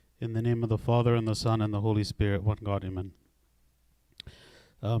In the name of the Father, and the Son, and the Holy Spirit, one God, amen.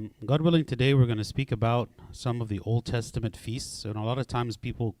 God willing, today we're going to speak about some of the Old Testament feasts. And a lot of times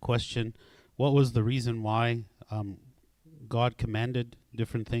people question what was the reason why God commanded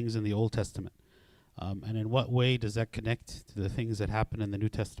different things in the Old Testament. And in what way does that connect to the things that happen in the New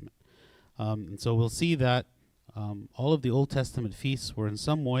Testament? And so we'll see that all of the Old Testament feasts were in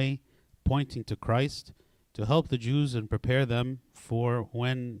some way pointing to Christ to help the Jews and prepare them for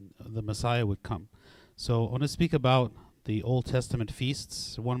when the Messiah would come. So I want to speak about the Old Testament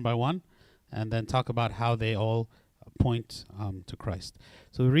feasts one by one, and then talk about how they all point to Christ.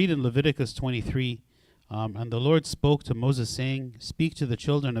 So we read in Leviticus 23, and the Lord spoke to Moses, saying, "Speak to the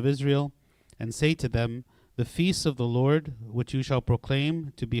children of Israel, and say to them, the feasts of the Lord, which you shall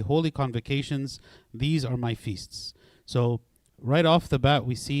proclaim to be holy convocations, these are my feasts." So right off the bat,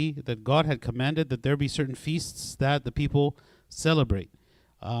 we see that God had commanded that there be certain feasts that the people celebrate.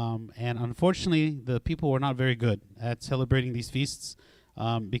 And unfortunately, the people were not very good at celebrating these feasts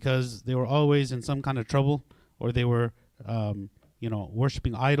because they were always in some kind of trouble, or they were,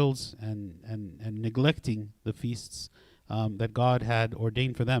 worshiping idols and neglecting the feasts that God had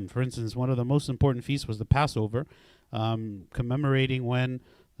ordained for them. For instance, one of the most important feasts was the Passover, commemorating when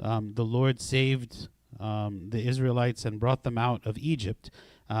the Lord saved the Israelites and brought them out of Egypt.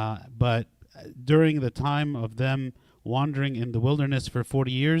 But during the time of them wandering in the wilderness for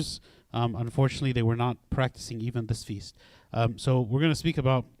 40 years, unfortunately, they were not practicing even this feast. So we're going to speak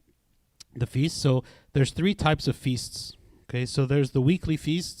about the feasts. So there's three types of feasts. Okay, so there's the weekly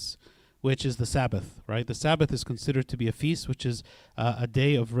feasts, which is the Sabbath, right? The Sabbath is considered to be a feast, which is a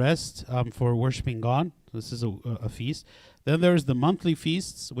day of rest for worshiping God. This is a feast. Then there's the monthly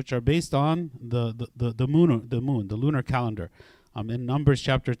feasts, which are based on the moon, the lunar calendar. In Numbers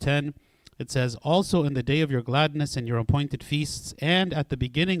chapter 10, it says, "Also in the day of your gladness and your appointed feasts, and at the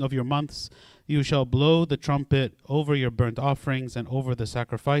beginning of your months, you shall blow the trumpet over your burnt offerings and over the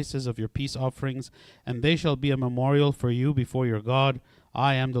sacrifices of your peace offerings, and they shall be a memorial for you before your God.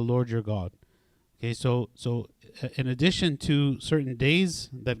 I am the Lord your God." Okay, so in addition to certain days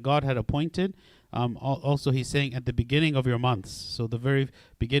that God had appointed, also he's saying at the beginning of your months. So the very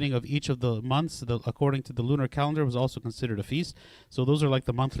beginning of each of the months, according to the lunar calendar, was also considered a feast. So those are like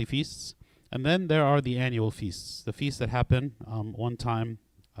the monthly feasts. And then there are the annual feasts, the feasts that happen one time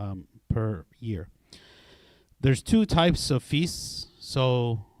per year. There's two types of feasts,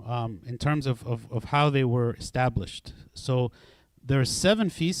 so in terms of how they were established. So there are 7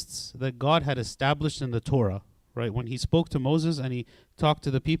 feasts that God had established in the Torah, right? When he spoke to Moses and he talked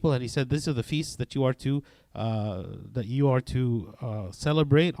to the people and he said, "These are the feasts that you are to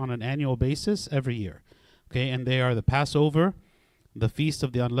celebrate on an annual basis every year." Okay, and they are the Passover, the Feast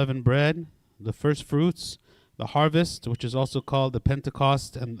of the Unleavened Bread, the First Fruits, the Harvest, which is also called the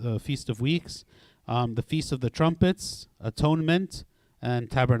Pentecost and the Feast of Weeks, the Feast of the Trumpets, Atonement,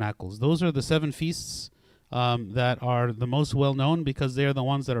 and Tabernacles. Those are the 7 feasts that are the most well-known because they are the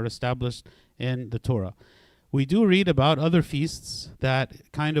ones that are established in the Torah. We do read about other feasts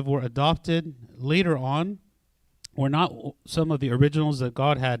that kind of were adopted later on, were not some of the originals that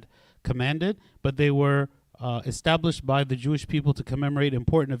God had commanded, but they were established by the Jewish people to commemorate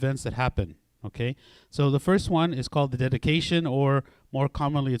important events that happened. Okay, so the first one is called the dedication, or more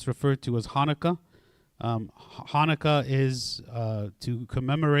commonly it's referred to as Hanukkah. Hanukkah is to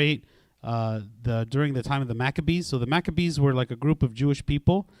commemorate during the time of the Maccabees. So the Maccabees were like a group of Jewish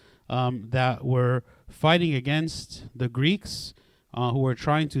people that were fighting against the Greeks, who were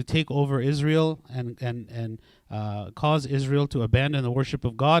trying to take over Israel and cause Israel to abandon the worship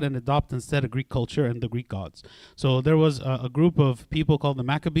of God and adopt instead a Greek culture and the Greek gods. So there was a group of people called the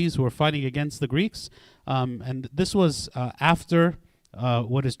Maccabees who were fighting against the Greeks, and this was after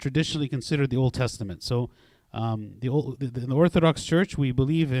what is traditionally considered the Old Testament. So in the Orthodox Church, we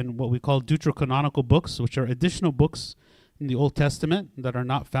believe in what we call deuterocanonical books, which are additional books in the Old Testament that are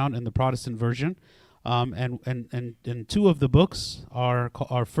not found in the Protestant version. And 2 of the books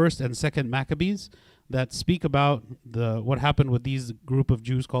are First and Second Maccabees that speak about what happened with these group of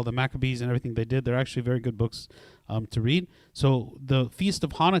Jews called the Maccabees and everything they did. They're actually very good books to read. So the Feast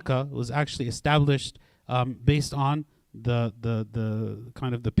of Hanukkah was actually established based on the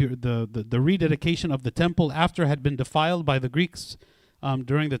rededication of the temple after it had been defiled by the Greeks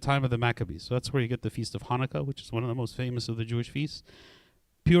during the time of the Maccabees. So that's where you get the Feast of Hanukkah, which is one of the most famous of the Jewish feasts.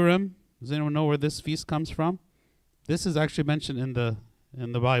 Purim. Does anyone know where this feast comes from? This is actually mentioned in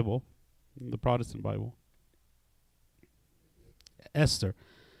the Bible, in the Protestant Bible. Esther,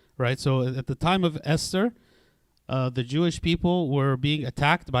 right? So at the time of Esther, the Jewish people were being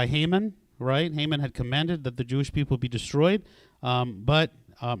attacked by Haman, right? Haman had commanded that the Jewish people be destroyed, but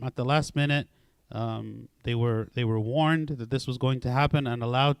at the last minute, they were warned that this was going to happen and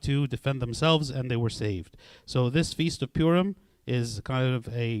allowed to defend themselves, and they were saved. So this Feast of Purim is kind of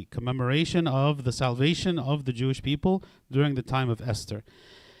a commemoration of the salvation of the Jewish people during the time of Esther.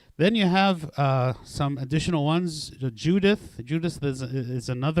 Then you have some additional ones. Judith is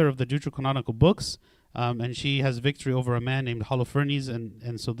another of the Deuterocanonical books, and she has victory over a man named Holofernes,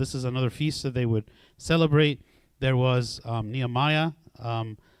 and so this is another feast that they would celebrate. There was Nehemiah,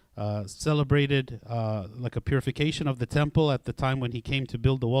 celebrated like a purification of the temple at the time when he came to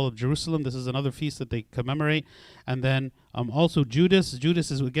build the wall of Jerusalem. This is another feast that they commemorate. And then also Judas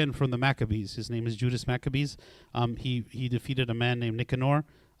is again from the Maccabees. His name is Judas Maccabees. He defeated a man named Nicanor,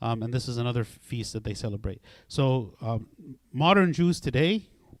 and this is another feast that they celebrate. So modern Jews today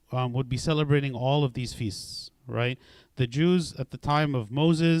would be celebrating all of these feasts, right? The Jews at the time of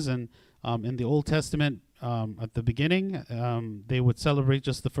Moses and in the Old Testament, at the beginning, they would celebrate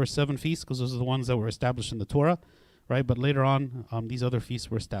just the first 7 feasts because those are the ones that were established in the Torah, right? But later on, these other feasts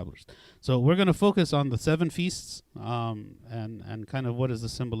were established. So we're going to focus on the 7 feasts and kind of what is the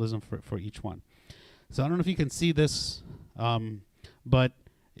symbolism for each one. So I don't know if you can see this, but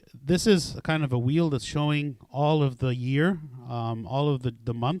this is kind of a wheel that's showing all of the year, all of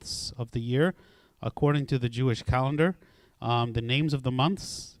the months of the year according to the Jewish calendar, the names of the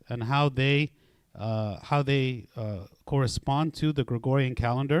months and how they correspond to the Gregorian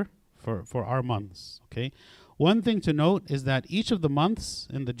calendar for our months. Okay, one thing to note is that each of the months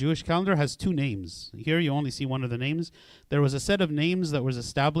in the Jewish calendar has 2 names. Here you only see one of the names. There was a set of names that was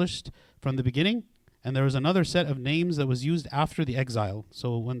established from the beginning, and there was another set of names that was used after the exile.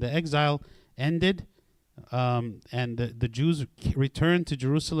 So when the exile ended and the Jews returned to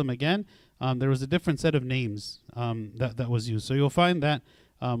Jerusalem again, there was a different set of names that was used. So you'll find that,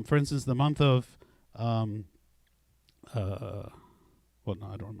 for instance, the month of well, no,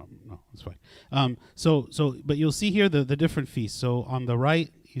 I don't remember. No, it's fine. But you'll see here the different feasts. So on the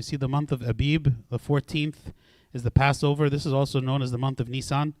right, you see the month of Abib. The 14th is the Passover. This is also known as the month of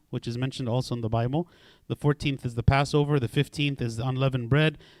Nisan, which is mentioned also in the Bible. The 14th is the Passover. The 15th is the unleavened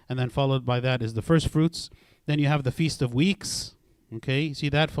bread. And then followed by that is the first fruits. Then you have the Feast of Weeks. Okay, you see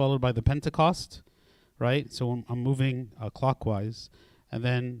that followed by the Pentecost, right? So I'm moving clockwise. And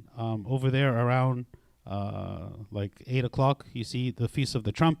then over there around like 8 o'clock, you see the Feast of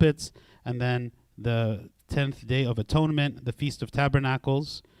the Trumpets, and then the 10th day of Atonement, the Feast of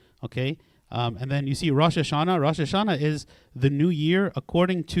Tabernacles, okay? And then you see Rosh Hashanah. Rosh Hashanah is the new year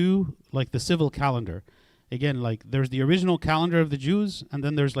according to like the civil calendar. Again, like there's the original calendar of the Jews, and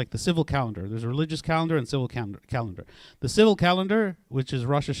then there's like the civil calendar. There's a religious calendar and civil calendar. The civil calendar, which is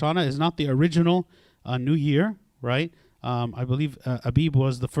Rosh Hashanah, is not the original new year, right? I believe Abib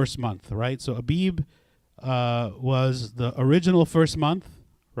was the first month, right? So Abib was the original first month,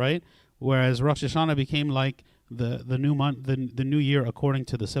 right? Whereas Rosh Hashanah became like the new month, the new year according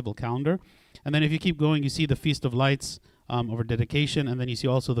to the civil calendar. And then if you keep going, you see the Feast of Lights over dedication, and then you see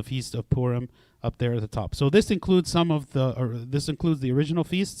also the Feast of Purim up there at the top. So this includes this includes the original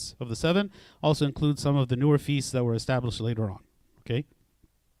feasts of the 7, also includes some of the newer feasts that were established later on. Okay.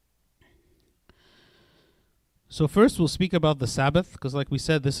 So first we'll speak about the Sabbath, because like we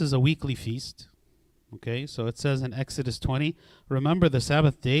said, this is a weekly feast. Okay, so it says in Exodus 20, remember the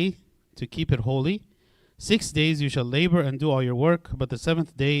Sabbath day to keep it holy. 6 days you shall labor and do all your work, but the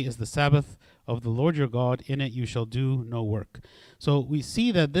 7th day is the Sabbath of the Lord your God. In it you shall do no work. So we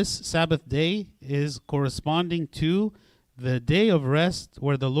see that this Sabbath day is corresponding to the day of rest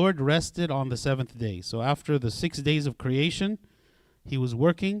where the Lord rested on the 7th day. So after the 6 days of creation, he was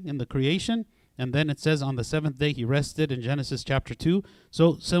working in the creation. And then it says on the 7th day he rested in Genesis chapter 2.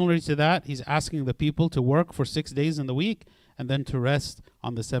 So similar to that, he's asking the people to work for 6 days in the week and then to rest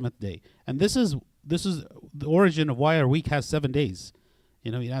on the 7th day. And this is the origin of why our week has 7 days.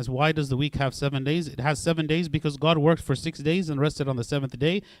 You know, he asks, why does the week have 7 days? It has 7 days because God worked for 6 days and rested on the 7th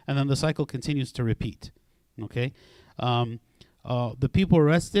day, and then the cycle continues to repeat. Okay? The people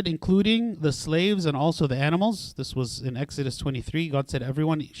rested, including the slaves and also the animals. This was in Exodus 23. God said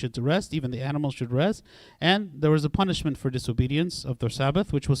everyone should rest, even the animals should rest. And there was a punishment for disobedience of the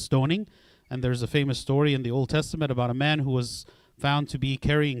Sabbath, which was stoning. And there's a famous story in the Old Testament about a man who was found to be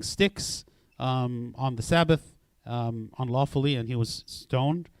carrying sticks on the Sabbath unlawfully, and he was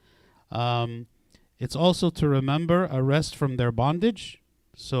stoned. It's also to remember a rest from their bondage.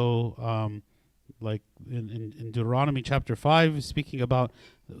 So like in Deuteronomy chapter 5, speaking about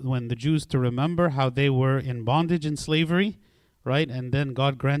when the Jews to remember how they were in bondage and slavery, right? And then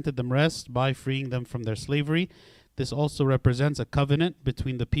God granted them rest by freeing them from their slavery. This also represents a covenant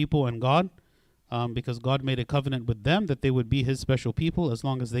between the people and God. because God made a covenant with them that they would be his special people as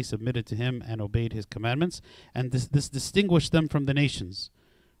long as they submitted to him and obeyed his commandments. And this distinguished them from the nations,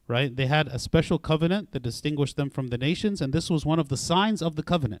 right? They had a special covenant that distinguished them from the nations, and this was one of the signs of the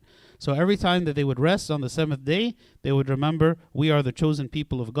covenant. So every time that they would rest on the seventh day, they would remember, we are the chosen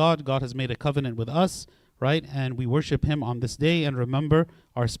people of God. God has made a covenant with us, right? And we worship him on this day and remember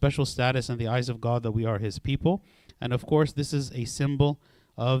our special status in the eyes of God, that we are his people. And of course, this is a symbol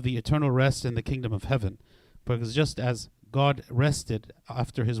of the eternal rest in the kingdom of heaven. Because just as God rested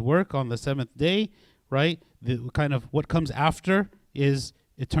after his work on the seventh day, right, the kind of what comes after is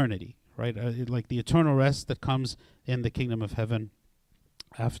eternity, right? Like the eternal rest that comes in the kingdom of heaven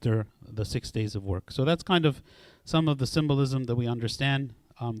after the 6 days of work. So that's kind of some of the symbolism that we understand.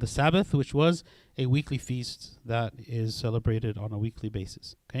 The Sabbath, which was a weekly feast that is celebrated on a weekly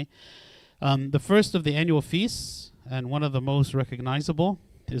basis. Okay, the first of the annual feasts, and one of the most recognizable,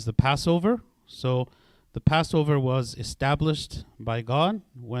 is the Passover. So the Passover was established by God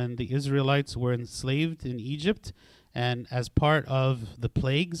when the Israelites were enslaved in Egypt, and as part of the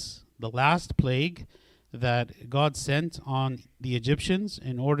plagues, the last plague that God sent on the Egyptians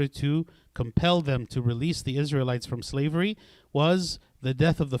in order to compel them to release the Israelites from slavery was the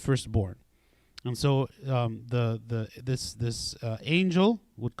death of the firstborn. And so this angel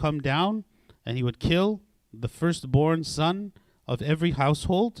would come down and he would kill the firstborn son of every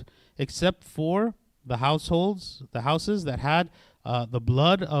household, except for the houses that had the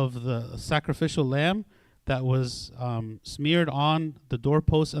blood of the sacrificial lamb that was smeared on the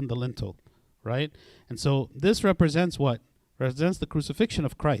doorpost and the lintel, right? And so this represents what? Represents the crucifixion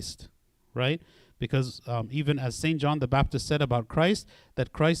of Christ, right? Because even as St. John the Baptist said about Christ,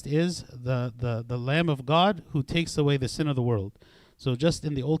 that Christ is the Lamb of God who takes away the sin of the world. So just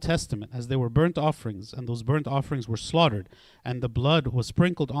in the Old Testament, as there were burnt offerings, and those burnt offerings were slaughtered, and the blood was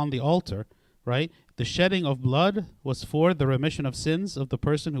sprinkled on the altar, right? The shedding of blood was for the remission of sins of the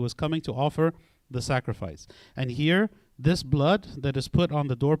person who was coming to offer the sacrifice. And here, this blood that is put on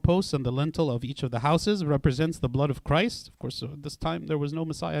the doorposts and the lintel of each of the houses represents the blood of Christ. Of course, at this time there was no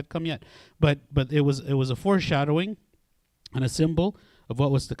Messiah had come yet, but it was a foreshadowing and a symbol of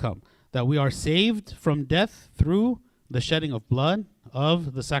what was to come. That we are saved from death through the shedding of blood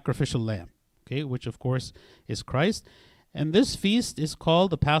of the sacrificial lamb, okay, which of course is Christ. And this feast is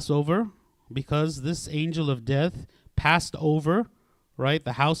called the Passover because this angel of death passed over, right,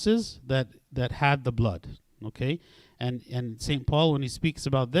 the houses that had the blood, okay? And St. Paul, when he speaks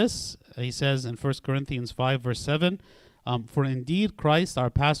about this, he says in 1 Corinthians 5, verse 7, for indeed Christ, our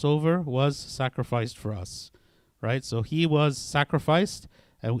Passover, was sacrificed for us, right? So he was sacrificed,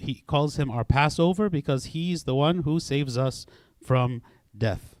 and he calls him our Passover because he's the one who saves us from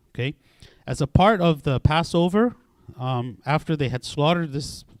death, okay? As a part of the Passover, after they had slaughtered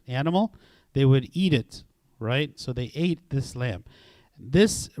this animal, they would eat it, right? So they ate this lamb.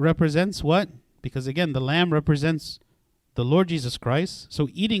 This represents what? Because again, the lamb represents the Lord Jesus Christ. So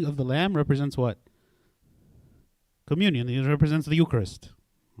eating of the lamb represents what? Communion. It represents the Eucharist.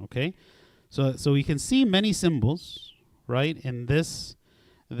 Okay? So we can see many symbols, right, in this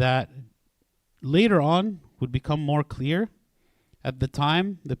that later on would become more clear. At the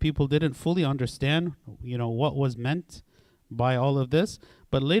time, the people didn't fully understand, what was meant by all of this.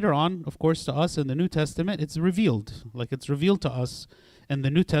 But later on, of course, to us in the New Testament, it's revealed. Like it's revealed to us in the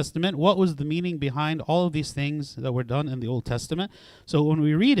New Testament what was the meaning behind all of these things that were done in the Old Testament. So when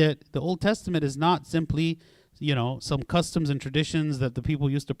we read it, the Old Testament is not simply, some customs and traditions that the people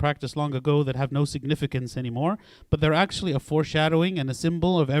used to practice long ago that have no significance anymore, but they're actually a foreshadowing and a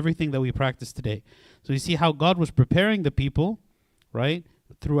symbol of everything that we practice today. So you see how God was preparing the people, right,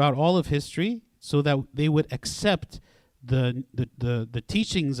 throughout all of history so that they would accept the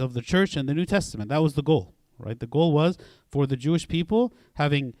teachings of the church and the New Testament. That was the goal, right? The goal was for the Jewish people,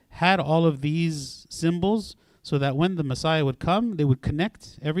 having had all of these symbols, so that when the Messiah would come, they would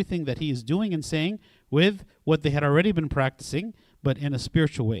connect everything that he is doing and saying with what they had already been practicing, but in a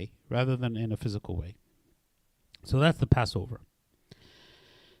spiritual way rather than in a physical way. So that's the Passover.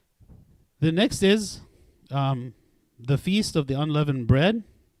 The next is the Feast of the Unleavened Bread,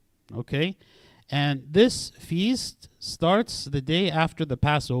 okay? And this feast starts the day after the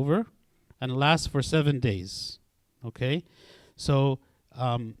Passover and lasts for 7 days, okay? So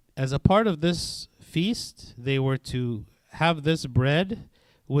as a part of this feast, they were to have this bread,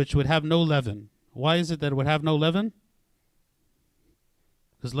 which would have no leaven. Why is it that it would have no leaven?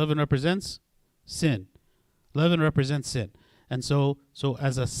 Because leaven represents sin. Leaven represents sin. And so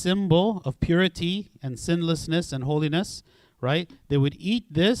as a symbol of purity and sinlessness and holiness, right, they would eat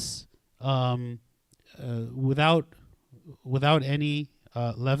this without any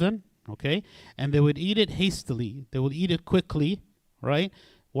leaven, okay? And they would eat it hastily. They would eat it quickly, right?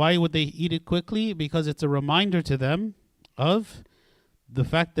 Why would they eat it quickly? Because it's a reminder to them of the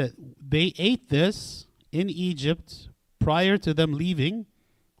fact that they ate this in Egypt prior to them leaving,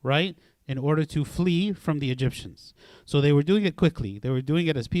 right? In order to flee from the Egyptians. So they were doing it quickly. They were doing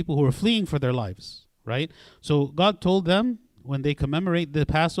it as people who were fleeing for their lives, right? So God told them when they commemorate the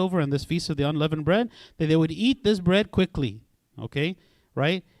Passover and this Feast of the Unleavened Bread, that they would eat this bread quickly, okay?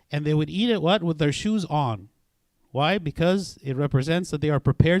 Right? And they would eat it what? With their shoes on. Why? Because it represents that they are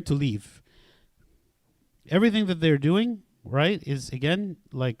prepared to leave. Everything that they're doing, right, is again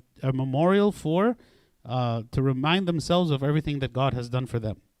like a memorial for, to remind themselves of everything that God has done for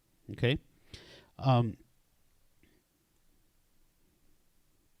them. Okay?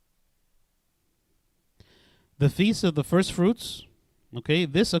 The Feast of the First Fruits, okay,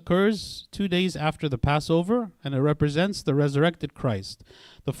 this occurs 2 days after the Passover, and it represents the resurrected Christ.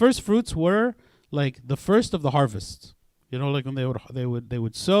 The first fruits were like the first of the harvest. You know, like when they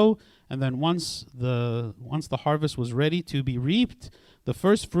would sow, and then once the harvest was ready to be reaped, the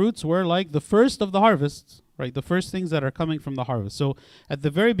first fruits were like the first of the harvest, right? The first things that are coming from the harvest. So at the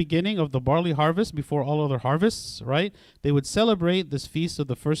very beginning of the barley harvest, before all other harvests, right, they would celebrate this feast of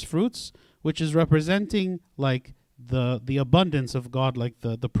the first fruits, which is representing like the abundance of God, like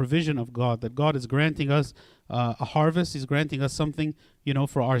the provision of God, that God is granting us a harvest. He's granting us something, you know,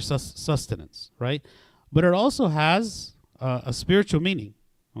 for our sustenance, right? But it also has a spiritual meaning,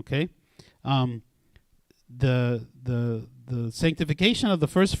 okay? The sanctification of the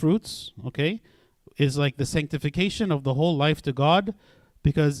first fruits, okay, is like the sanctification of the whole life to God,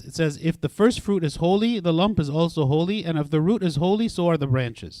 because it says, if the first fruit is holy, the lump is also holy, and if the root is holy, so are the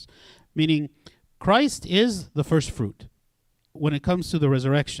branches. Meaning, Christ is the first fruit when it comes to the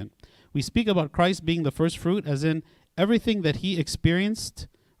resurrection. We speak about Christ being the first fruit as in everything that he experienced,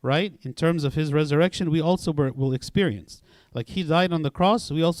 right, in terms of his resurrection, we also will experience. Like he died on the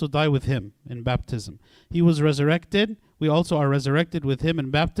cross, we also die with him in baptism. He was resurrected, we also are resurrected with him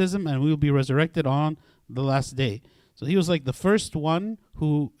in baptism, and we will be resurrected on the last day. So he was like the first one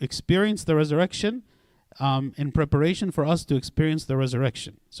who experienced the resurrection in preparation for us to experience the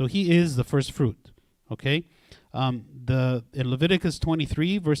resurrection. So he is the first fruit, okay? In Leviticus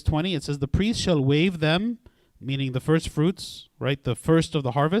 23, verse 20, it says, the priest shall wave them, meaning the first fruits, right, the first of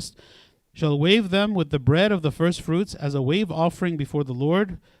the harvest, shall wave them with the bread of the first fruits as a wave offering before the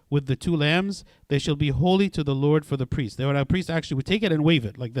Lord with the 2 lambs. They shall be holy to the Lord for the priest. They would have priest actually would take it and wave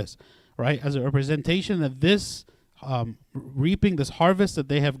it like this, right, as a representation that this reaping, this harvest that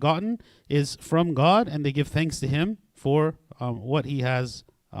they have gotten is from God, and they give thanks to him for what he has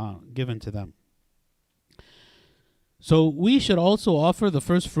given to them. So we should also offer the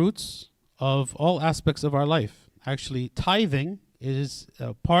first fruits of all aspects of our life. Actually, tithing is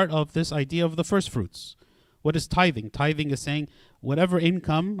part of this idea of the first fruits. What is tithing? Tithing is saying, whatever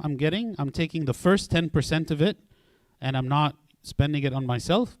income I'm getting, I'm taking the first 10% of it, and I'm not spending it on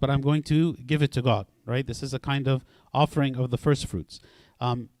myself, but I'm going to give it to God, right? This is a kind of offering of the first fruits.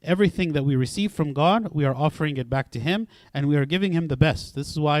 Everything that we receive from God, we are offering it back to him, and we are giving him the best.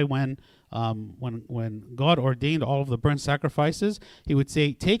 This is why when God ordained all of the burnt sacrifices, he would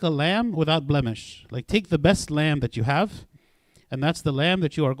say, take a lamb without blemish. Like, take the best lamb that you have, and that's the lamb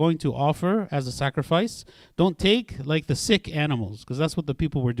that you are going to offer as a sacrifice. Don't take like the sick animals, because that's what the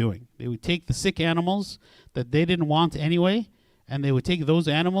people were doing. They would take the sick animals that they didn't want anyway, and they would take those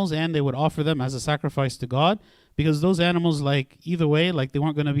animals and they would offer them as a sacrifice to God, because those animals, like, either way, like, they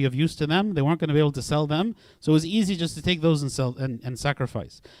weren't going to be of use to them. They weren't going to be able to sell them. So it was easy just to take those and sell and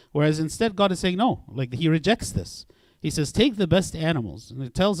sacrifice. Whereas instead, God is saying no. Like, he rejects this. He says, take the best animals. And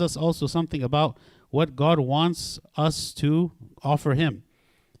it tells us also something about what God wants us to offer him.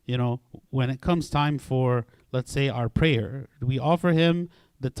 You know, when it comes time for, let's say, our prayer, we offer him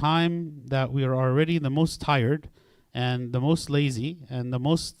the time that we are already the most tired and the most lazy and the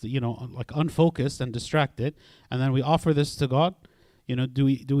most, you know, like unfocused and distracted, and then we offer this to God. You know, do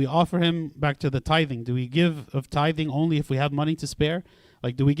we offer him back to the tithing? Do we give of tithing only if we have money to spare?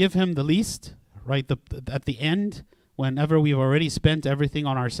 Like, do we give him the least, right, at the end, whenever we've already spent everything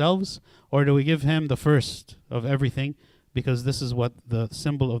on ourselves? Or do we give him the first of everything, because this is what the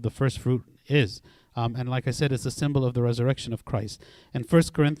symbol of the first fruit is? And like I said, it's a symbol of the resurrection of Christ. In 1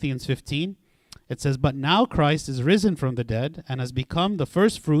 Corinthians 15, it says, but now Christ is risen from the dead and has become the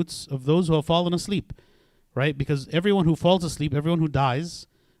first fruits of those who have fallen asleep, right? Because everyone who falls asleep, everyone who dies,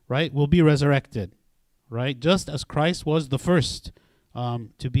 right, will be resurrected, right? Just as Christ was the first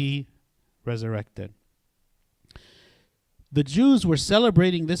to be resurrected. The Jews were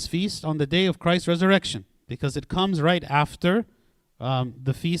celebrating this feast on the day of Christ's resurrection, because it comes right after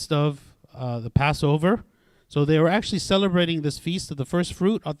the feast of the Passover. So they were actually celebrating this feast of the first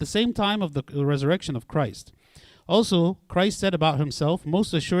fruit at the same time of the resurrection of Christ. Also, Christ said about himself,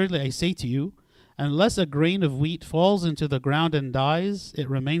 "Most assuredly I say to you, unless a grain of wheat falls into the ground and dies, it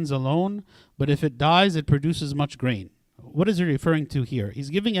remains alone, but if it dies, it produces much grain." What is he referring to here? He's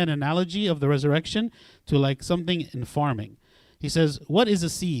giving an analogy of the resurrection to like something in farming. He says, what is a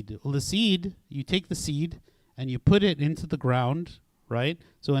seed? Well, the seed, you take the seed and you put it into the ground, right?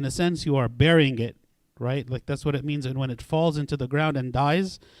 So in a sense, you are burying it, right? Like that's what it means. And when it falls into the ground and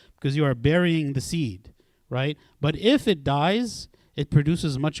dies, because you are burying the seed, right? But if it dies, it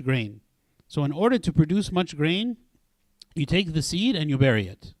produces much grain. So in order to produce much grain, you take the seed and you bury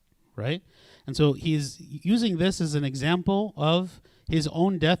it, right? And so he's using this as an example of his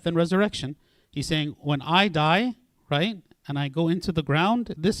own death and resurrection. He's saying, when I die, right, and I go into the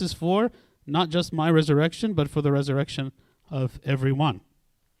ground, this is for not just my resurrection, but for the resurrection of everyone.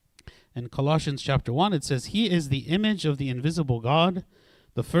 In Colossians chapter 1, it says, "He is the image of the invisible God,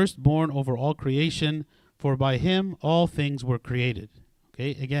 the firstborn over all creation, for by him all things were created."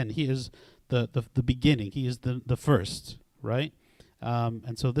 Okay, again, he is the beginning. He is the first, right?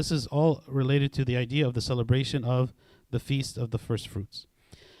 And so this is all related to the idea of the celebration of the feast of the first fruits.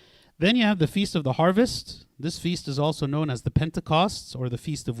 Then you have the Feast of the Harvest. This feast is also known as the Pentecost or the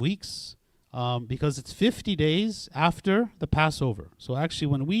Feast of Weeks because it's 50 days after the Passover. So actually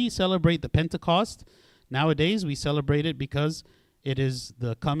when we celebrate the Pentecost, nowadays we celebrate it because it is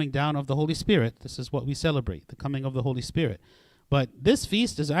the coming down of the Holy Spirit. This is what we celebrate, the coming of the Holy Spirit. But this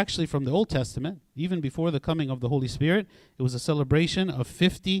feast is actually from the Old Testament. Even before the coming of the Holy Spirit, it was a celebration of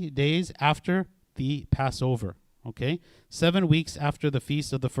 50 days after the Passover. Okay, 7 weeks after the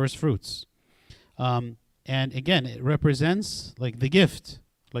Feast of the First Fruits. And again, it represents like the gift.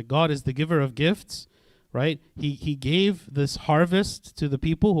 Like God is the giver of gifts, right? He gave this harvest to the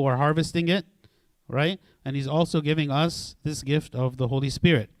people who are harvesting it, right? And he's also giving us this gift of the Holy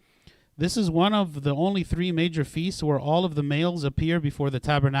Spirit. This is one of the only 3 major feasts where all of the males appear before the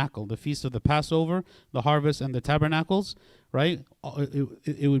tabernacle. The Feast of the Passover, the Harvest, and the Tabernacles, right?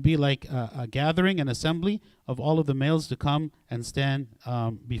 It would be like a gathering, an assembly of all of the males to come and stand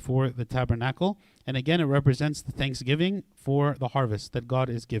before the tabernacle. And again, it represents the thanksgiving for the harvest that God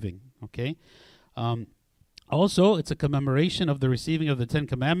is giving, okay? Also, it's a commemoration of the receiving of the 10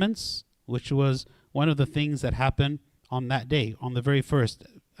 Commandments, which was one of the things that happened on that day, on the very first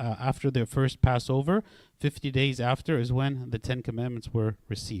after their first Passover. 50 days after is when the 10 Commandments were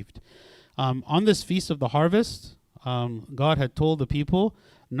received. On this Feast of the Harvest, God had told the people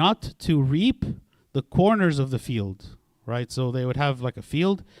not to reap the corners of the field, right? So they would have like a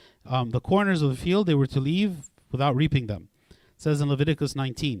field. The corners of the field they were to leave without reaping them. It says in Leviticus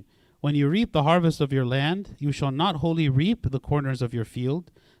 19, "When you reap the harvest of your land, you shall not wholly reap the corners of your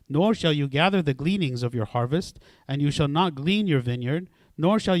field, nor shall you gather the gleanings of your harvest, and you shall not glean your vineyard,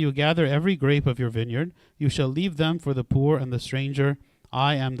 nor shall you gather every grape of your vineyard. You shall leave them for the poor and the stranger.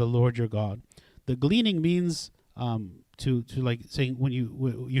 I am the Lord your God." The gleaning means to like saying when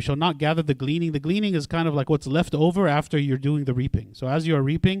you shall not gather the gleaning. The gleaning is kind of like what's left over after you're doing the reaping. So as you are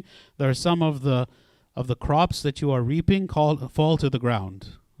reaping, there are some of the crops that you are reaping fall to the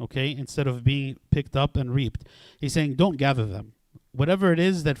ground, okay, instead of being picked up and reaped. He's saying don't gather them. Whatever it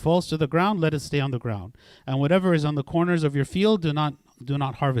is that falls to the ground, let it stay on the ground. And whatever is on the corners of your field, do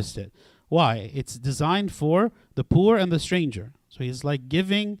not harvest it. Why? It's designed for the poor and the stranger. So he's like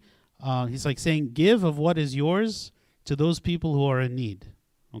giving, he's like saying, give of what is yours to those people who are in need.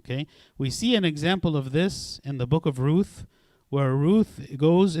 Okay? We see an example of this in the book of Ruth, where Ruth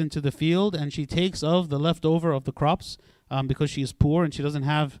goes into the field and she takes of the leftover of the crops because she is poor and she doesn't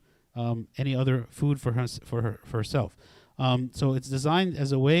have any other food for herself. So it's designed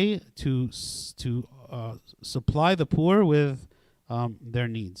as a way to supply the poor with their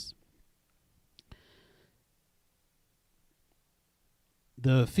needs.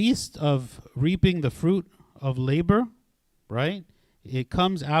 The feast of reaping the fruit of labor, right? It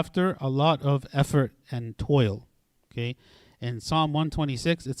comes after a lot of effort and toil, okay? In Psalm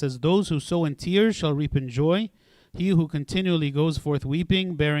 126, it says, "Those who sow in tears shall reap in joy. He who continually goes forth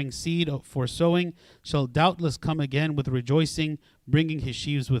weeping, bearing seed for sowing, shall doubtless come again with rejoicing, bringing his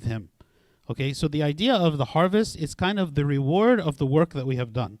sheaves with him." Okay, so the idea of the harvest is kind of the reward of the work that we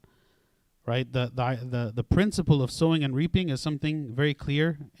have done, right? The principle of sowing and reaping is something very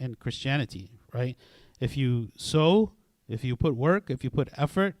clear in Christianity, right? If you sow, if you put work, if you put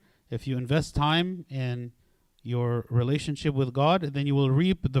effort, if you invest time in your relationship with God, then you will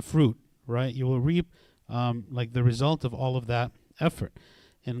reap the fruit, right? You will reap like the result of all of that effort.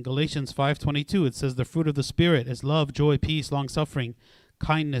 In Galatians 5:22, it says the fruit of the Spirit is love, joy, peace, long-suffering,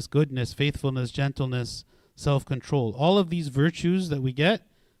 kindness, goodness, faithfulness, gentleness, self-control. All of these virtues that we get,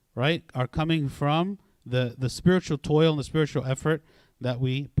 right, are coming from the spiritual toil and the spiritual effort that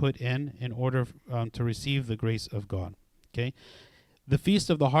we put in order to receive the grace of God. Okay? The Feast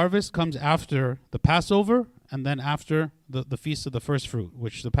of the Harvest comes after the Passover and then after the Feast of the First Fruit,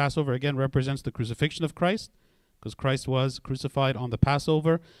 which the Passover, again, represents the crucifixion of Christ, because Christ was crucified on the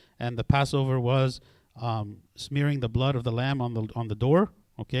Passover, and the Passover was smearing the blood of the lamb on the door.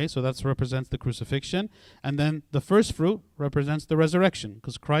 Okay, so that represents the crucifixion. And then the first fruit represents the resurrection,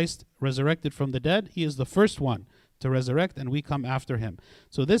 because Christ resurrected from the dead. He is the first one to resurrect, and we come after him.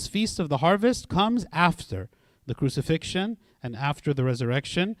 So this Feast of the Harvest comes after the crucifixion and after the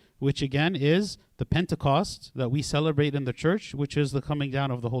resurrection, which again is the Pentecost that we celebrate in the church, which is the coming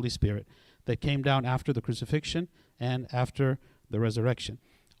down of the Holy Spirit that came down after the crucifixion and after the resurrection.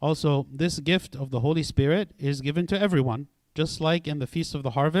 Also, this gift of the Holy Spirit is given to everyone, just like in the Feast of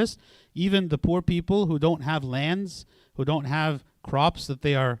the Harvest. Even the poor people who don't have lands, who don't have crops that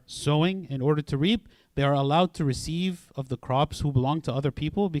they are sowing in order to reap, they are allowed to receive of the crops who belong to other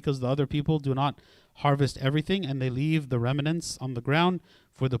people, because the other people do not harvest everything, and they leave the remnants on the ground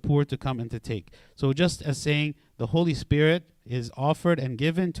for the poor to come and to take. So just as saying the Holy Spirit is offered and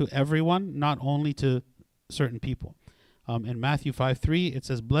given to everyone, not only to certain people. In Matthew 5:3, it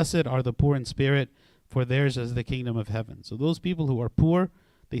says, "Blessed are the poor in spirit, for theirs is the kingdom of heaven." So those people who are poor,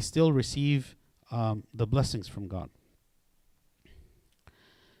 they still receive the blessings from God.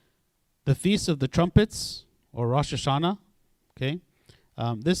 The Feast of the Trumpets, or Rosh Hashanah, okay?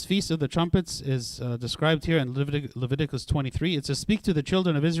 This Feast of the Trumpets is described here in Leviticus 23. It says, "Speak to the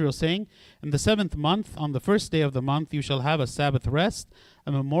children of Israel, saying, in the 7th month, on the first day of the month, you shall have a Sabbath rest,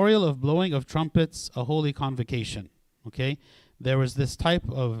 a memorial of blowing of trumpets, a holy convocation." Okay? There was this type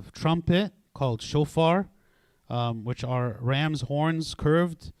of trumpet called shofar, which are ram's horns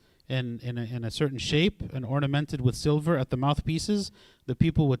curved in a certain shape and ornamented with silver at the mouthpieces. The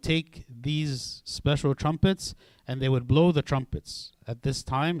people would take these special trumpets and they would blow the trumpets at this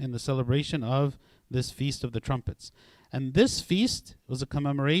time in the celebration of this Feast of the Trumpets. And this feast was a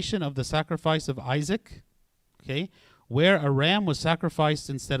commemoration of the sacrifice of Isaac, okay, where a ram was sacrificed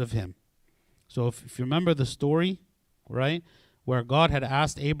instead of him. So if you remember the story, right, where God had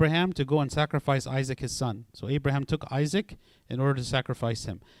asked Abraham to go and sacrifice Isaac, his son. So Abraham took Isaac in order to sacrifice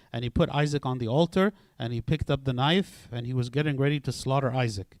him. And he put Isaac on the altar, and he picked up the knife, and he was getting ready to slaughter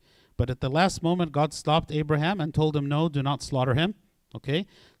Isaac. But at the last moment, God stopped Abraham and told him, no, do not slaughter him. Okay?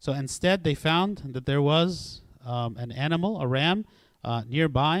 So instead, they found that there was an animal, a ram,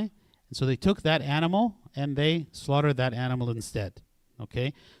 nearby. And so they took that animal, and they slaughtered that animal instead.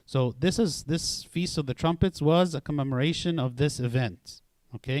 Okay, so this Feast of the Trumpets was a commemoration of this event.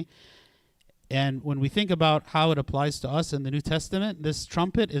 Okay, and when we think about how it applies to us in the New Testament, this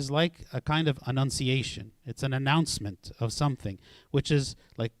trumpet is like a kind of annunciation. It's an announcement of something, which is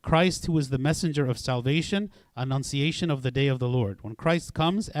like Christ, who is the messenger of salvation, annunciation of the day of the Lord. When Christ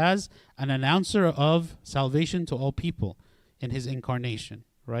comes as an announcer of salvation to all people in his incarnation,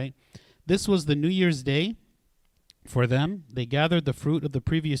 right? This was the New Year's Day. For them, they gathered the fruit of the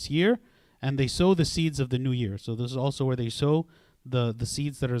previous year, and they sow the seeds of the new year. So this is also where they sow the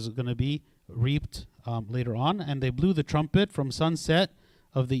seeds that are going to be reaped later on. And they blew the trumpet from sunset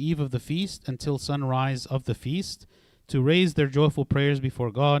of the eve of the feast until sunrise of the feast, to raise their joyful prayers before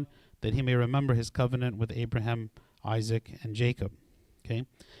God, that he may remember his covenant with Abraham, Isaac, and Jacob. Okay,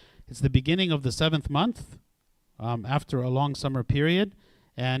 it's the beginning of the 7th month after a long summer period.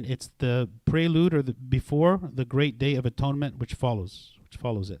 And it's the prelude or before the great day of atonement which follows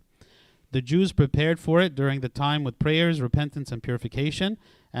it. The Jews prepared for it during the time with prayers, repentance, and purification,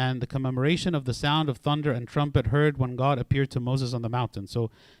 and the commemoration of the sound of thunder and trumpet heard when God appeared to Moses on the mountain. So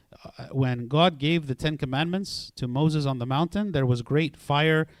when God gave the 10 commandments to Moses on the mountain, there was great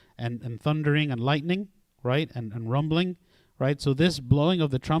fire and thundering and lightning, right, and rumbling, right? So this blowing of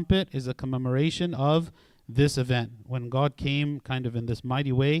the trumpet is a commemoration of this event, when God came kind of in this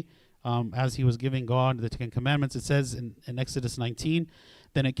mighty way, as he was giving God the 10 commandments. It says in Exodus 19,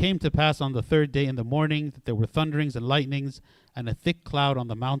 "Then it came to pass on the 3rd day in the morning that there were thunderings and lightnings and a thick cloud on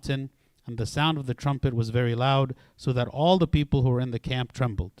the mountain, and the sound of the trumpet was very loud, so that all the people who were in the camp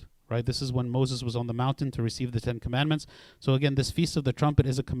trembled." Right? This is when Moses was on the mountain to receive the 10 commandments. So again, this Feast of the Trumpet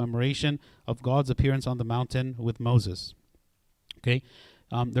is a commemoration of God's appearance on the mountain with Moses. Okay?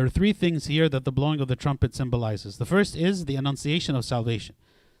 There are 3 things here that the blowing of the trumpet symbolizes. The first is the annunciation of salvation,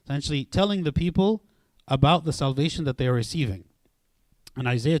 essentially telling the people about the salvation that they are receiving. In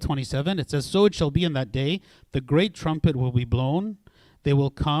Isaiah 27, it says, "So it shall be in that day, the great trumpet will be blown, they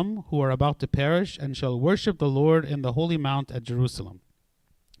will come who are about to perish and shall worship the Lord in the holy mount at Jerusalem.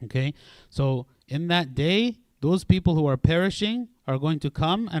 Okay, so in that day, those people who are perishing are going to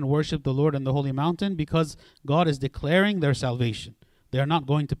come and worship the Lord in the holy mountain because God is declaring their salvation. They are not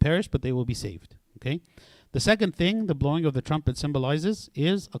going to perish, but they will be saved. Okay, the second thing the blowing of the trumpet symbolizes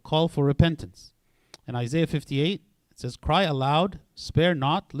is a call for repentance. In Isaiah 58, it says, "Cry aloud, spare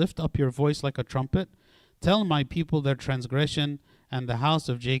not, lift up your voice like a trumpet. Tell my people their transgression and the house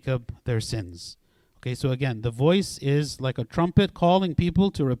of Jacob their sins." Okay, so again, the voice is like a trumpet calling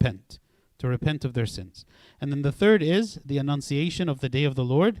people to repent of their sins. And then the third is the annunciation of the day of the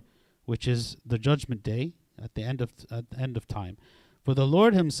Lord, which is the judgment day at the end of time. "For the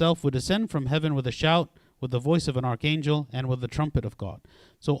Lord himself would descend from heaven with a shout, with the voice of an archangel, and with the trumpet of God."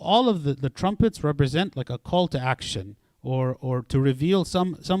 So all of the trumpets represent like a call to action, or to reveal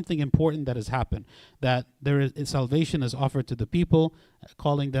something important that has happened, that salvation is offered to the people,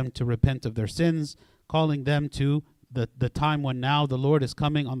 calling them to repent of their sins, calling them to the time when now the Lord is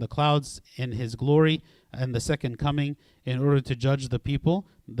coming on the clouds in his glory and the second coming in order to judge the people,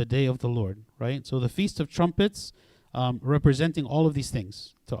 the day of the Lord, right? So the Feast of Trumpets representing all of these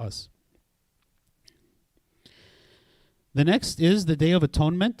things to us. The next is the Day of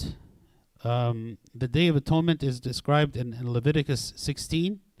Atonement. The Day of Atonement is described in Leviticus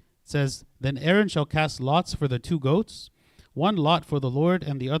 16. It says, "Then Aaron shall cast lots for the 2 goats, one lot for the Lord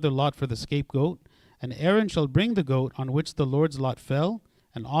and the other lot for the scapegoat. And Aaron shall bring the goat on which the Lord's lot fell,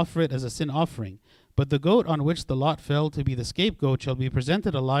 and offer it as a sin offering. But the goat on which the lot fell to be the scapegoat shall be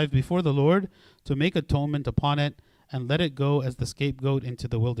presented alive before the Lord to make atonement upon it, and let it go as the scapegoat into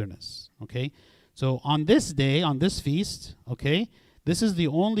the wilderness." Okay? So on this day, on this feast, okay, this is the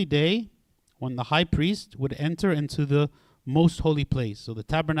only day when the high priest would enter into the most holy place. So the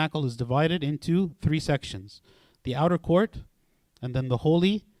tabernacle is divided into 3 sections: the outer court, and then the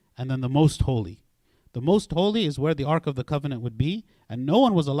holy, and then the most holy. The most holy is where the Ark of the Covenant would be, and no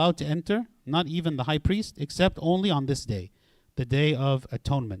one was allowed to enter, not even the high priest, except only on this day, the Day of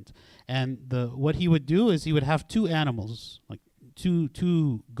Atonement. And what he would do is he would have 2 animals, like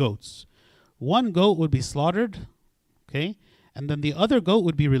two goats. One goat would be slaughtered, okay, and then the other goat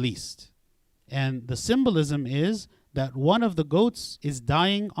would be released. And the symbolism is that one of the goats is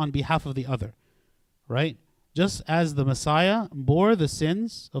dying on behalf of the other, right? Just as the Messiah bore the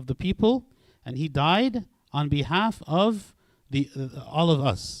sins of the people, and he died on behalf of all of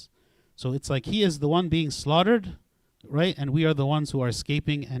us. So it's like he is the one being slaughtered, right? And we are the ones who are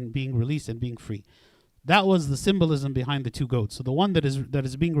escaping and being released and being free. That was the symbolism behind the 2 goats. So the one that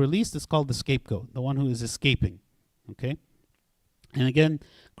is being released is called the scapegoat, the one who is escaping. Okay? And again,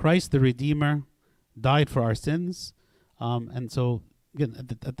 Christ the Redeemer died for our sins. And so again,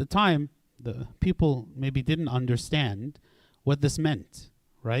 at the time, the people maybe didn't understand what this meant,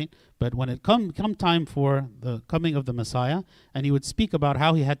 right? But when it come time for the coming of the Messiah, and he would speak about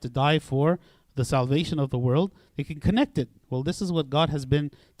how he had to die for the salvation of the world, they can connect it. Well, this is what God has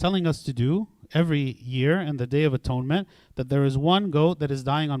been telling us to do every year in the Day of Atonement, that there is one goat that is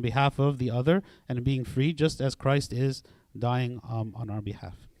dying on behalf of the other and being free, just as Christ is dying on our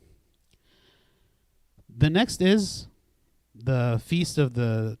behalf. The next is the Feast of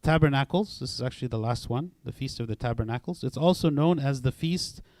the Tabernacles. This is actually the last one, the Feast of the Tabernacles. It's also known as the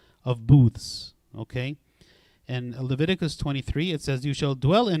Feast of Booths, okay? In Leviticus 23, it says, "You shall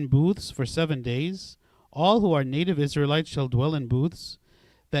dwell in booths for 7 days. All who are native Israelites shall dwell in booths,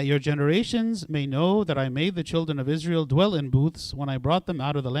 that your generations may know that I made the children of Israel dwell in booths when I brought them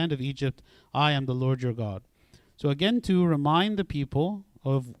out of the land of Egypt. I am the Lord your God." So again, to remind the people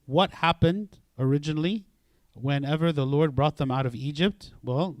of what happened originally whenever the Lord brought them out of Egypt.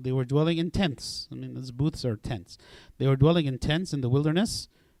 Well, they were dwelling in tents. I mean, those booths are tents. They were dwelling in tents in the wilderness,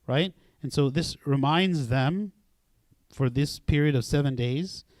 right? And so this reminds them for this period of 7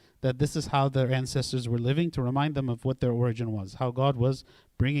 days that this is how their ancestors were living, to remind them of what their origin was, how God was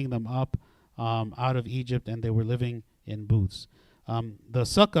bringing them up out of Egypt, and they were living in booths. The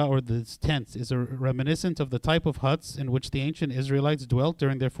sukkah, or the tents, is a reminiscent of the type of huts in which the ancient Israelites dwelt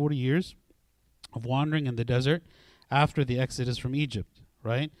during their 40 years of wandering in the desert after the exodus from Egypt,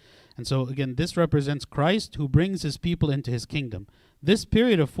 right? And so again, this represents Christ, who brings his people into his kingdom. This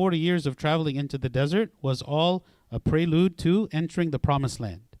period of 40 years of traveling into the desert was all a prelude to entering the promised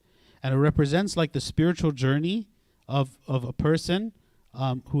land. And it represents like the spiritual journey of a person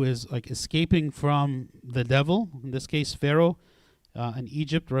who is like escaping from the devil. In this case, Pharaoh in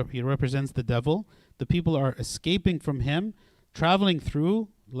Egypt, he represents the devil. The people are escaping from him, traveling through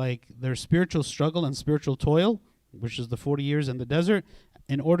like their spiritual struggle and spiritual toil, which is the 40 years in the desert,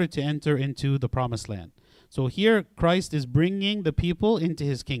 in order to enter into the promised land. So here Christ is bringing the people into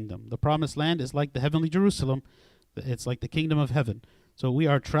his kingdom. The promised land is like the heavenly Jerusalem. It's like the kingdom of heaven. So we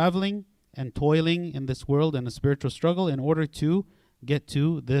are traveling and toiling in this world and a spiritual struggle in order to get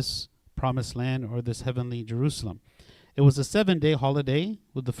to this promised land or this heavenly Jerusalem. It was a 7-day holiday,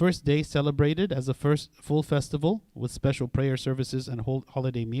 with the first day celebrated as a first full festival with special prayer services and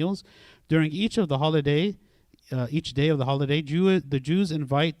holiday meals. During each day of the holiday, the Jews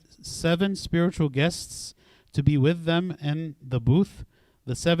invite 7 spiritual guests to be with them in the booth,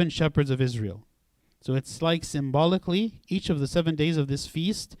 the 7 shepherds of Israel. So it's like symbolically, each of the 7 days of this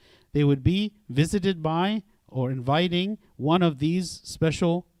feast, they would be visited by or inviting one of these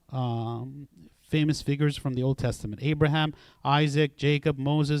special famous figures from the Old Testament: Abraham, Isaac, Jacob,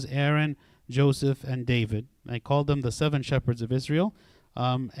 Moses, Aaron, Joseph, and David. I call them the 7 shepherds of Israel.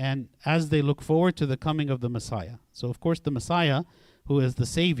 And as they look forward to the coming of the Messiah. So, of course, the Messiah, who is the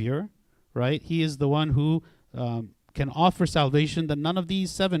Savior, right? He is the one who can offer salvation that none of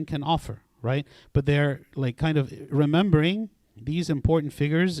these 7 can offer, right? But they're like kind of remembering these important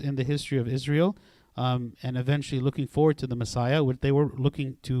figures in the history of Israel, and eventually looking forward to the Messiah, what they were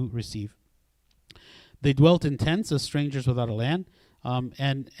looking to receive. They dwelt in tents as strangers without a land,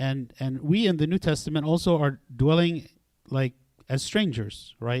 and we in the New Testament also are dwelling like as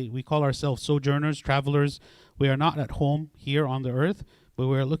strangers, right? We call ourselves sojourners, travelers. We are not at home here on the earth, but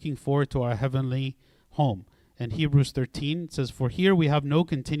we are looking forward to our heavenly home. And Hebrews 13 says, "For here we have no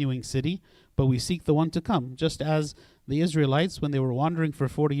continuing city, but we seek the one to come." Just as the Israelites, when they were wandering for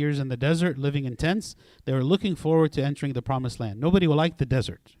 40 years in the desert, living in tents, they were looking forward to entering the promised land. Nobody liked the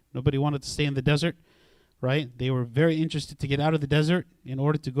desert. Nobody wanted to stay in the desert, right? They were very interested to get out of the desert in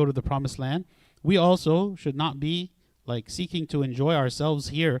order to go to the promised land. We also should not be like seeking to enjoy ourselves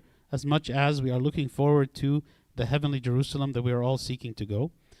here as much as we are looking forward to the heavenly Jerusalem that we are all seeking to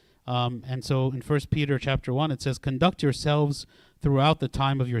go. And so in 1 Peter chapter 1, it says, "Conduct yourselves throughout the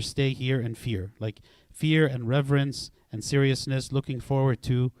time of your stay here in fear," like fear and reverence and seriousness, looking forward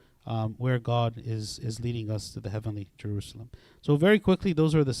to where God is leading us to the heavenly Jerusalem. So very quickly,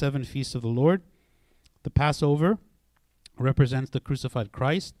 those are the 7 feasts of the Lord. The Passover represents the crucified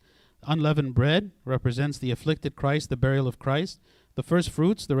Christ. Unleavened bread represents the afflicted Christ, the burial of Christ. The first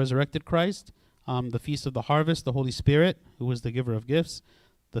fruits, the resurrected Christ. The Feast of the Harvest, the Holy Spirit, who is the giver of gifts.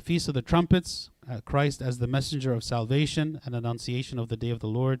 The Feast of the Trumpets, Christ as the messenger of salvation and annunciation of the day of the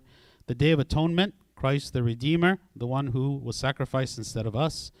Lord. The Day of Atonement, Christ the Redeemer, the one who was sacrificed instead of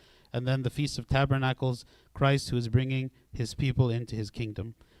us. And then the Feast of Tabernacles, Christ who is bringing his people into his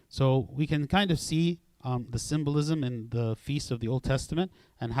kingdom. So we can kind of see the symbolism in the feast of the Old Testament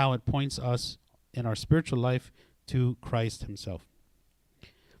and how it points us in our spiritual life to Christ himself.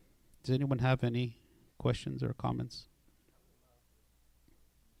 Does anyone have any questions or comments?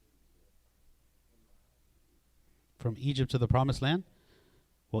 From Egypt to the Promised Land?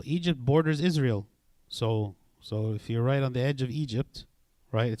 Well, Egypt borders Israel. So if you're right on the edge of Egypt,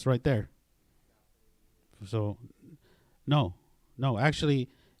 right, it's right there. So, no, actually,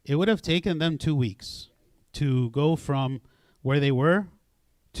 it would have taken them 2 weeks to go from where they were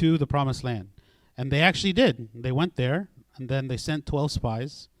to the Promised Land. And they actually did. They went there, and then they sent 12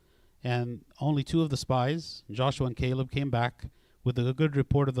 spies, and only 2 of the spies, Joshua and Caleb, came back with a good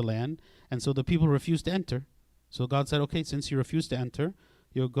report of the land, and so the people refused to enter. So God said, okay, since you refuse to enter,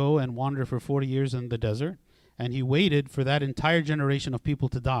 you'll go and wander for 40 years in the desert. And he waited for that entire generation of people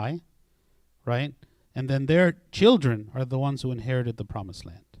to die, right? And then their children are the ones who inherited the Promised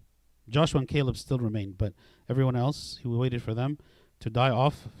Land. Joshua and Caleb still remained, but everyone else, he waited for them to die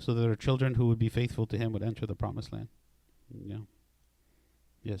off so that their children who would be faithful to him would enter the Promised Land. Yeah.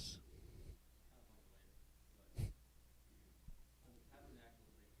 Yes.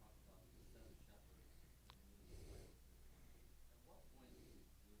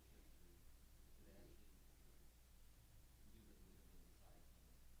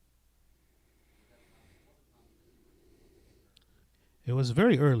 It was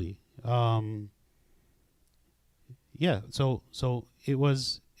very early. Yeah, so it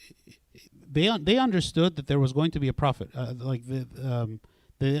was. They understood that there was going to be a prophet.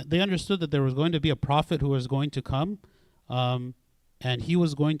 They understood that there was going to be a prophet who was going to come, and he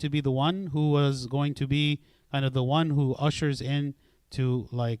was going to be the one who was going to be kind of the one who ushers in to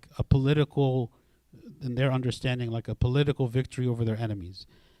like a political, in their understanding, like a political victory over their enemies.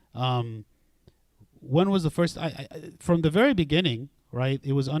 When was the first? From the very beginning, right?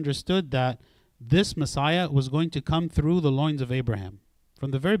 It was understood that this Messiah was going to come through the loins of Abraham from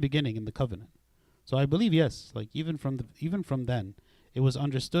the very beginning in the covenant. So I believe, yes, like even from then, it was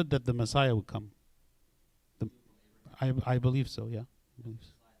understood that the Messiah would come. I believe so. Yeah.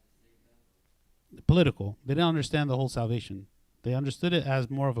 political. They didn't understand the whole salvation. They understood it as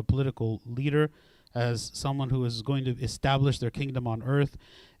more of a political leader, as someone who is going to establish their kingdom on earth.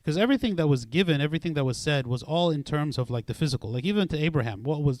 Because everything that was given, everything that was said, was all in terms of like the physical. Like even to Abraham,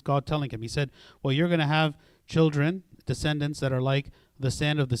 what was God telling him? He said, well, you're going to have children, descendants that are like the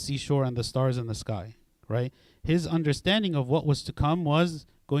sand of the seashore and the stars in the sky, right? His understanding of what was to come was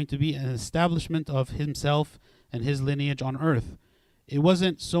going to be an establishment of himself and his lineage on earth. It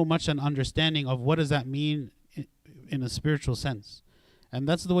wasn't so much an understanding of what does that mean in a spiritual sense. And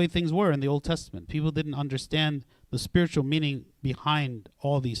that's the way things were in the Old Testament. People didn't understand the spiritual meaning behind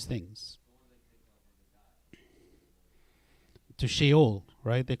all these things. To Sheol,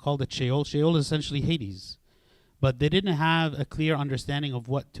 right? They called it Sheol. Sheol is essentially Hades. But they didn't have a clear understanding of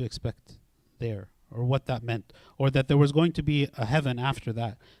what to expect there, or what that meant, or that there was going to be a heaven after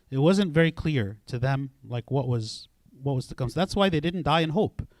that. It wasn't very clear to them, like what was to come. So that's why they didn't die in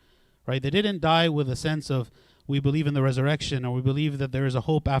hope, right? They didn't die with a sense of, we believe in the resurrection, or we believe that there is a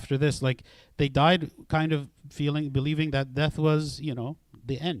hope after this. Like they died kind of believing that death was,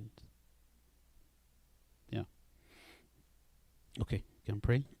 the end. Yeah. Okay, can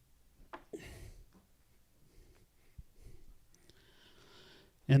pray.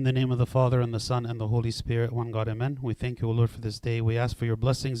 In the name of the Father, and the Son, and the Holy Spirit, one God, amen. We thank you, O Lord, for this day. We ask for your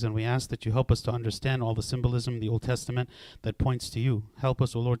blessings, and we ask that you help us to understand all the symbolism in the Old Testament that points to you. Help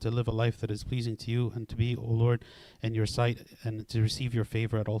us, O Lord, to live a life that is pleasing to you, and to be, O Lord, in your sight, and to receive your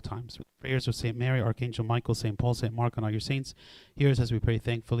favor at all times. With prayers of St. Mary, Archangel Michael, St. Paul, St. Mark, and all your saints, hear us as we pray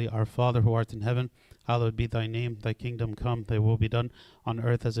thankfully. Our Father, who art in heaven, hallowed be thy name. Thy kingdom come, thy will be done, on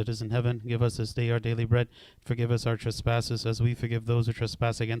earth as it is in heaven. Give us this day our daily bread. Forgive us our trespasses, as we forgive those who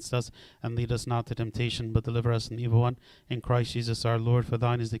trespass against us. And lead us not to temptation, but deliver us from the evil one. In Christ Jesus our Lord, for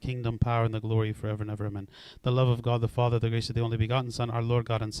thine is the kingdom, power, and the glory forever and ever. Amen. The love of God the Father, the grace of the only begotten Son, our Lord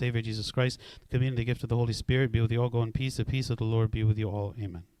God and Savior Jesus Christ, the communion, the gift of the Holy Spirit, be with you all. Go in peace. The peace of the Lord be with you all. Amen.